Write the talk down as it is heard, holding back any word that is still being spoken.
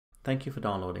Thank you for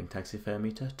downloading Taxifare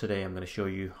Meter. Today I'm going to show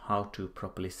you how to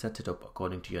properly set it up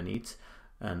according to your needs,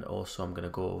 and also I'm going to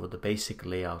go over the basic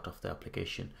layout of the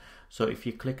application. So if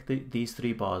you click these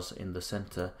three bars in the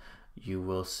center, you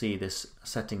will see this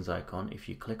settings icon. If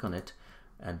you click on it,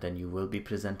 and then you will be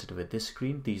presented with this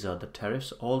screen. These are the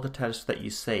tariffs. All the tariffs that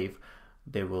you save,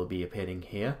 they will be appearing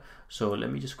here. So let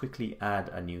me just quickly add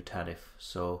a new tariff.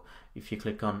 So if you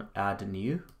click on add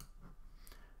new,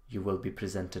 you will be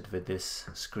presented with this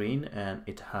screen, and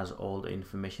it has all the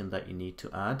information that you need to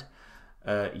add.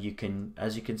 As you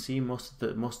can see, most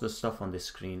of the stuff on this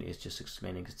screen is just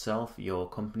explaining itself. Your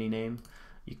company name,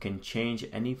 you can change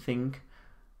anything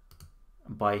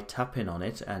by tapping on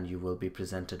it, and you will be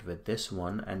presented with this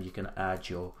one, and you can add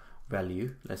your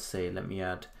value. Let's say, let me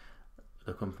add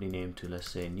the company name to, let's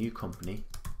say, new company,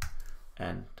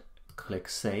 and click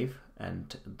save,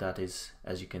 and that is,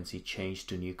 as you can see, changed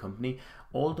to new company.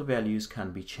 All the values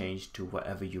can be changed to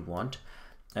whatever you want.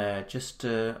 Just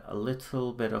a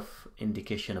little bit of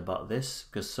indication about this,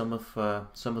 because some of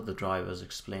the drivers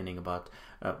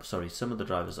some of the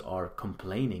drivers are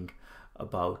complaining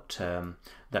about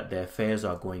that their fares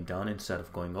are going down instead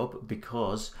of going up,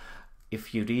 because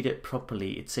if you read it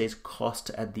properly, it says cost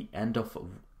at the end of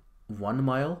 1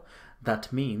 mile.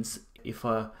 That means if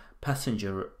a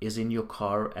passenger is in your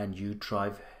car and you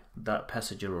drive that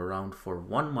passenger around for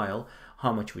 1 mile,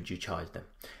 how much would you charge them?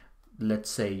 Let's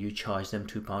say you charge them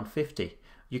 £2.50.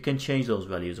 You can change those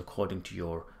values according to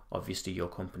your, obviously, your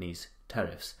company's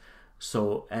tariffs.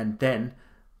 So, and then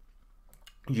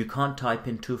you can't type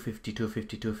in 250,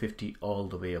 250, 250 all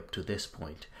the way up to this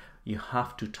point. You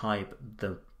have to type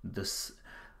the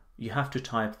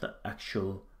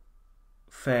actual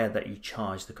fare that you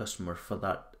charge the customer for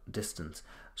that distance.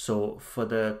 So for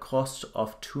the cost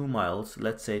of 2 miles,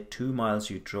 let's say 2 miles,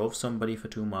 you drove somebody for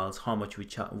 2 miles, how much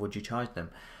would you charge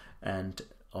them? And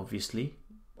obviously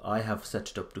I have set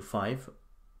it up to 5.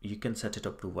 You can set it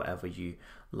up to whatever you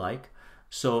like.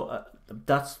 So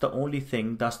that's the only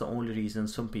thing, that's the only reason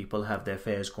some people have their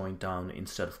fares going down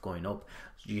instead of going up.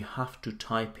 You have to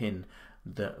type in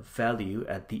the value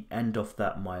at the end of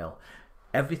that mile.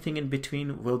 Everything in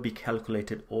between will be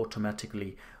calculated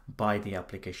automatically by the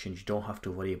application. You don't have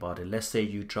to worry about it. Let's say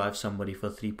you drive somebody for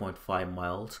 3.5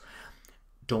 miles.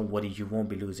 Don't worry, you won't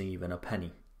be losing even a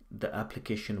penny. The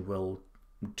application will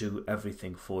do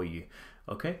everything for you.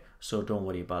 Okay, so don't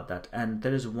worry about that. And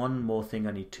there is one more thing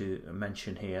I need to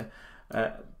mention here.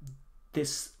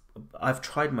 I've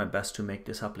tried my best to make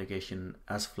this application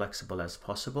as flexible as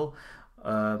possible.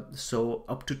 So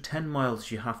up to 10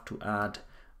 miles you have to add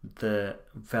the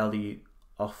value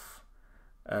of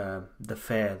the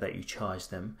fare that you charge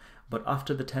them, but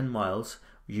after the 10 miles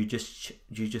you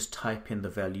just type in the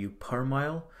value per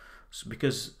mile. So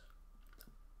because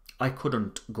I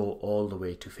couldn't go all the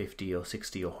way to 50 or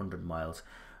 60 or 100 miles.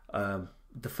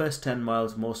 The first 10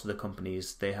 miles, most of the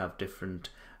companies, they have different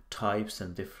types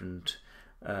and different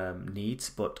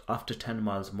needs, but after 10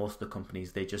 miles, most of the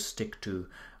companies, they just stick to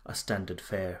a standard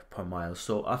fare per mile.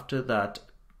 So after that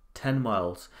 10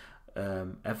 miles,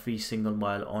 every single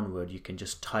mile onward, you can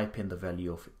just type in the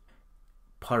value of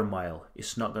per mile.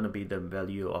 It's not going to be the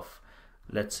value of,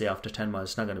 let's say after 10 miles,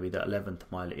 it's not going to be the 11th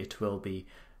mile. It will be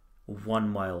 1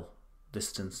 mile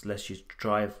distance. Let's you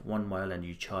drive 1 mile and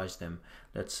you charge them,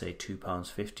 let's say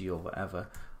 £2.50 or whatever.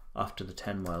 After the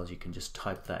 10 miles, you can just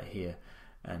type that here,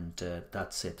 and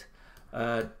that's it.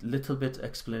 Little bit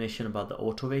explanation about the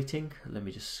auto rating. Let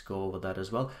me just go over that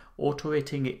as well. Auto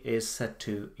rating is set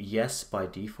to yes by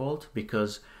default,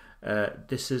 because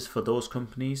this is for those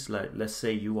companies, like let's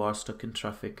say you are stuck in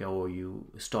traffic or you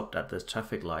stopped at the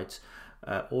traffic lights.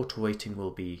 Auto rating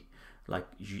will be like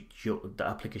the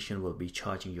application will be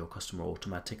charging your customer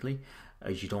automatically.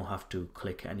 You don't have to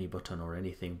click any button or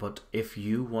anything. But if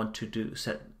you want to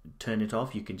turn it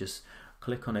off, you can just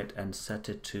click on it and set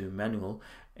it to manual.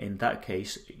 In that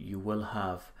case, you will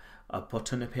have a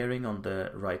button appearing on the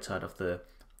right side of the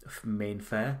main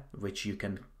fare, which you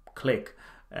can click,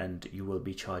 and you will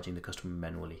be charging the customer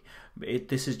manually.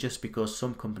 This is just because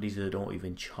some companies, they don't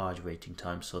even charge waiting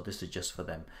time, so this is just for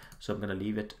them. So I'm going to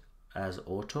leave it as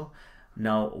auto.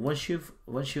 Now once you've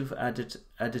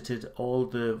edited all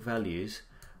the values,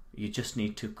 you just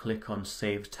need to click on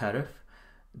save tariff.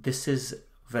 This is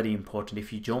very important.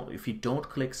 If you don't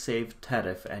click save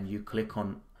tariff and you click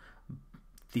on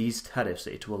these tariffs,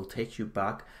 it will take you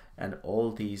back and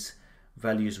all these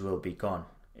values will be gone.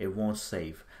 It won't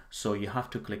save. So you have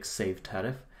to click save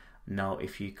tariff. Now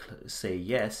if you say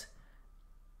yes,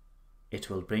 it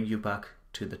will bring you back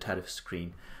to the tariff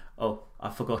screen. Oh, I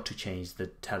forgot to change the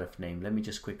tariff name. Let me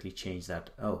just quickly change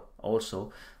that. Oh,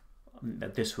 also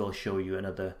this will show you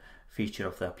another feature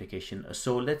of the application.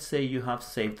 So let's say you have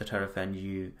saved the tariff and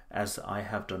you, as I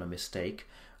have done a mistake,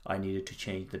 I needed to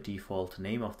change the default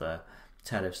name of the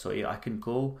tariff. So I can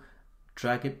go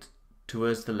drag it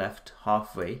towards the left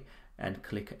halfway and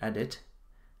click edit,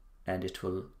 and it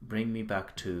will bring me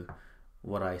back to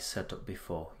what I set up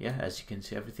before. Yeah, as you can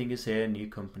see, everything is here, new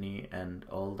company and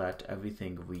all that,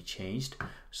 everything we changed.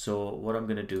 So what I'm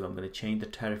going to do, I'm going to change the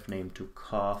tariff name to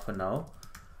car for now,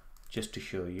 just to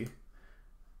show you,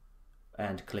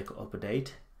 and click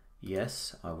update.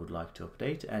 Yes, I would like to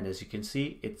update, and as you can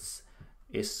see,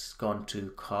 it's gone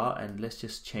to car. And let's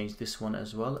just change this one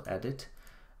as well, edit,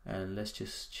 and let's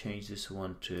just change this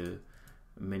one to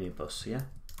minibus. Yeah,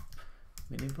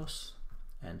 minibus,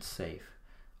 and save.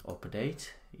 Update,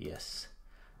 yes.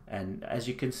 And as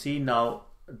you can see now,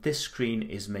 this screen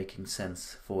is making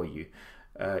sense for you.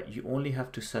 You only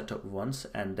have to set up once,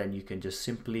 and then you can just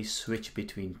simply switch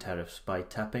between tariffs by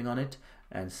tapping on it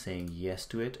and saying yes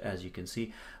to it. As you can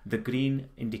see, the green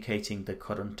indicating the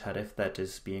current tariff that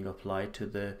is being applied to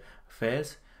the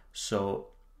fares. So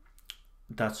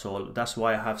that's all. That's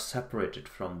why I have separated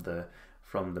from the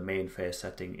main fare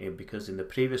setting, because in the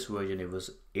previous version it was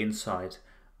inside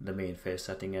the main fare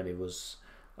setting and it was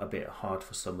a bit hard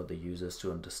for some of the users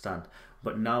to understand.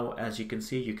 But now, as you can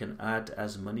see, you can add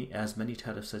as many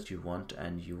tariffs as you want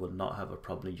and you will not have a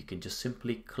problem. You can just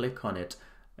simply click on it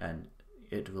and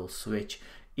it will switch.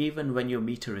 Even when your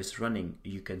meter is running,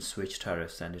 you can switch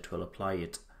tariffs and it will apply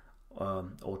it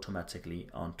automatically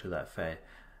onto that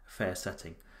fare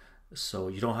setting. So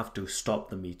you don't have to stop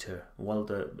the meter. Well,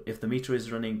 if the meter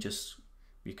is running,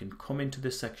 you can come into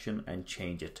this section and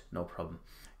change it, no problem.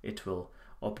 It will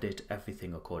update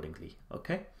everything accordingly.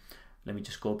 Okay, let me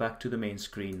just go back to the main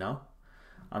screen now.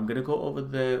 I'm going to go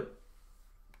over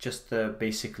just the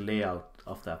basic layout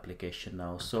of the application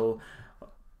now. So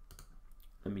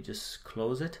let me just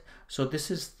close it. So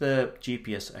this is the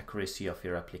GPS accuracy of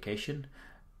your application.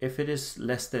 If it is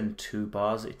less than 2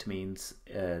 bars, it means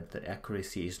the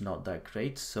accuracy is not that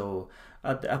great. So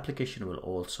the application will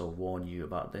also warn you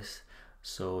about this,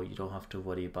 so you don't have to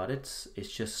worry about it.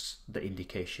 It's just the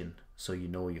indication, so you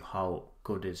know how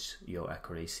good is your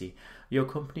accuracy. Your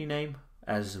company name,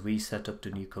 as we set up the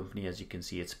new company, as you can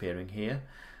see, it's appearing here.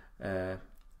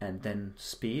 And then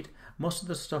speed. Most of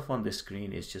the stuff on this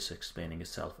screen is just explaining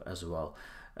itself as well.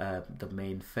 The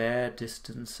main fare,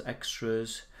 distance,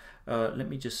 extras. Let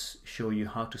me just show you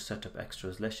how to set up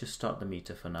extras. Let's just start the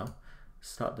meter for now.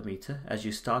 Start the meter. As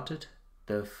you started,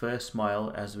 the first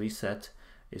mile, as we set,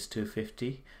 is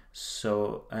 250.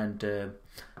 So, and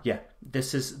yeah,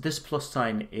 this plus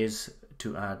sign is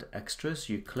to add extras.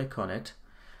 You click on it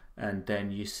and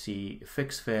then you see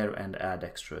fixed fare and add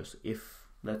extras. If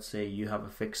let's say you have a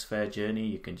fixed fare journey,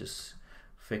 you can just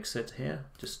fix it here.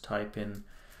 Just type in,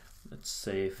 let's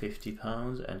say,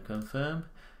 £50 and confirm,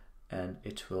 and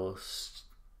it will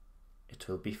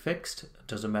be fixed. It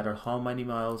doesn't matter how many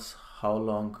miles, how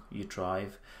long you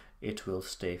drive, it will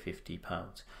stay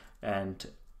 £50. And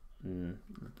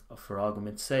for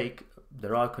argument's sake,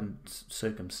 there are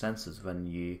circumstances when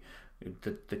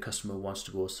the customer wants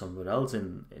to go somewhere else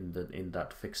in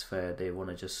that fixed fare. They want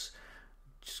to just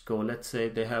go, let's say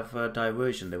they have a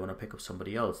diversion, they want to pick up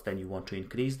somebody else, then you want to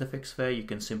increase the fixed fare, you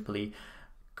can simply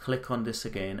click on this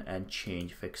again and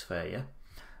change fixed fare. Yeah,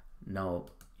 now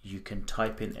you can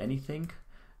type in anything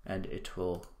and it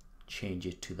will change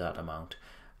it to that amount.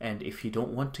 And if you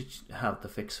don't want to have the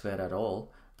fixed fare at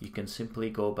all, you can simply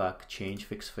go back, change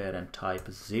fixed fare and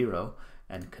type 0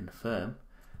 and confirm,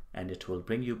 and it will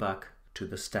bring you back to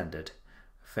the standard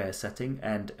fare setting.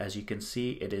 And as you can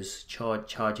see, it is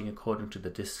charging according to the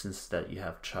distance that you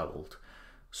have traveled.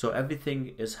 So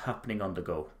everything is happening on the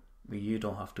go. You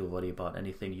don't have to worry about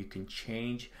anything. You can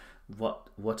change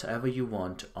whatever you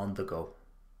want on the go.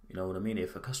 You know what I mean?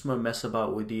 If a customer mess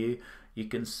about with you, you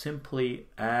can simply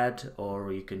add,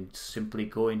 or you can simply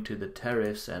go into the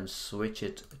tariffs and switch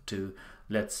it to,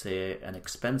 let's say, an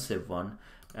expensive one,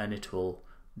 and it will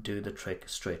do the trick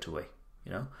straight away.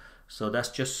 You know, so that's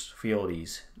just for your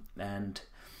ease. And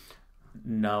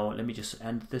now let me just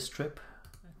end this trip.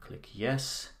 Click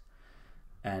yes.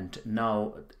 And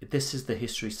now this is the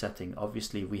history setting.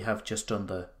 Obviously we have just done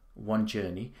the one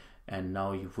journey, and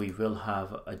now we will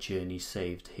have a journey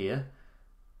saved here.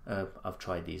 I've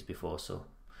tried these before, so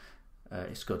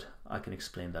it's good. I can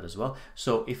explain that as well.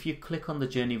 So if you click on the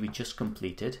journey we just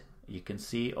completed, you can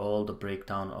see all the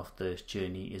breakdown of the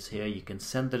journey is here. You can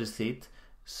send the receipt.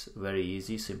 It's very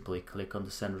easy. Simply click on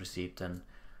the send receipt and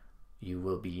you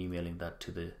will be emailing that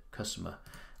to the customer.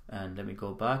 And let me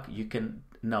go back. You can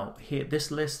now, here,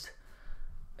 this list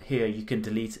here you can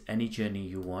delete any journey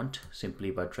you want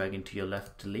simply by dragging to your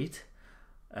left, delete,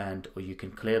 or you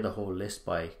can clear the whole list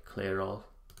by clear all.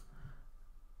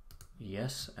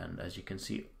 Yes, and as you can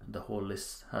see, the whole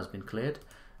list has been cleared.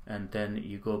 And then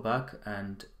you go back,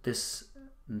 and this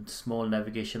small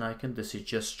navigation icon, this is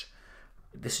just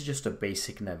a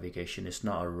basic navigation. It's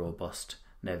not a robust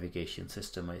navigation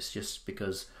system. It's just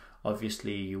because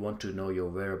obviously you want to know your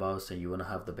whereabouts and you want to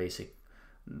have the basic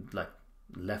like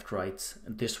left, rights,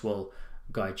 and this will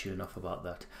guide you enough about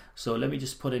that. So let me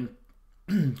just put in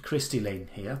Christie Lane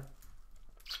here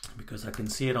because I can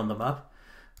see it on the map,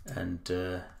 and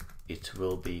it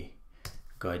will be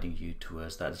guiding you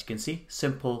towards that. As you can see,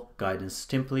 simple guidance.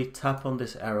 Simply tap on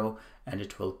this arrow and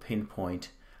it will pinpoint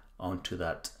onto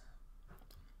that.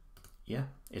 Yeah,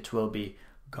 it will be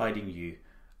guiding you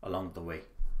along the way.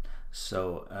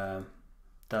 So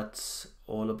that's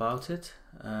all about it.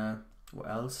 What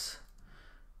else?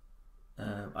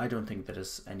 I don't think there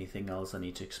is anything else I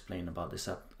need to explain about this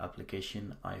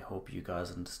application. I hope you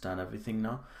guys understand everything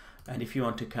now. And if you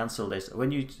want to cancel this,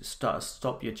 when you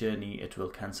stop your journey, it will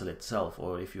cancel itself.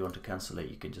 Or if you want to cancel it,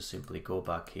 you can just simply go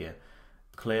back here,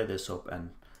 clear this up, and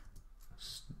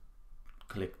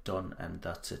click done, and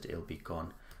that's it. It'll be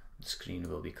gone. The screen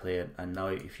will be cleared. And now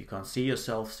if you can't see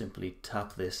yourself, simply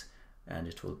tap this and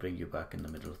it will bring you back in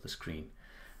the middle of the screen.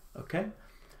 Okay,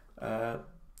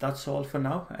 that's all for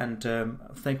now, and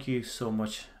thank you so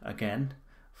much again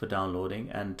for downloading.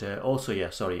 And also,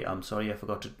 yeah, I'm sorry I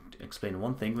forgot to explain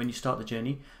one thing. When you start the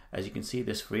journey, as you can see,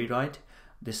 this free ride,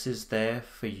 this is there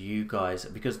for you guys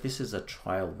because this is a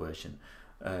trial version.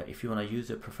 If you want to use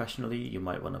it professionally, you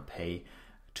might want to pay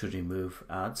to remove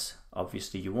ads.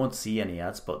 Obviously you won't see any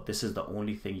ads, but this is the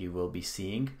only thing you will be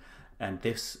seeing. And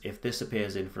this, if this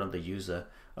appears in front of the user,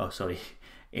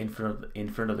 in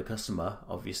front of the customer,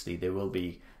 obviously they will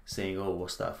be saying, oh,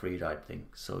 what's that free ride thing?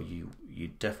 So you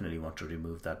definitely want to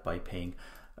remove that by paying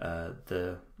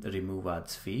the remove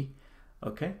ads fee.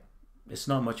 Okay, it's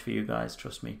not much for you guys,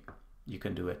 trust me, you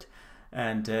can do it.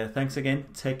 And thanks again,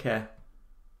 take care,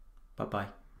 bye bye.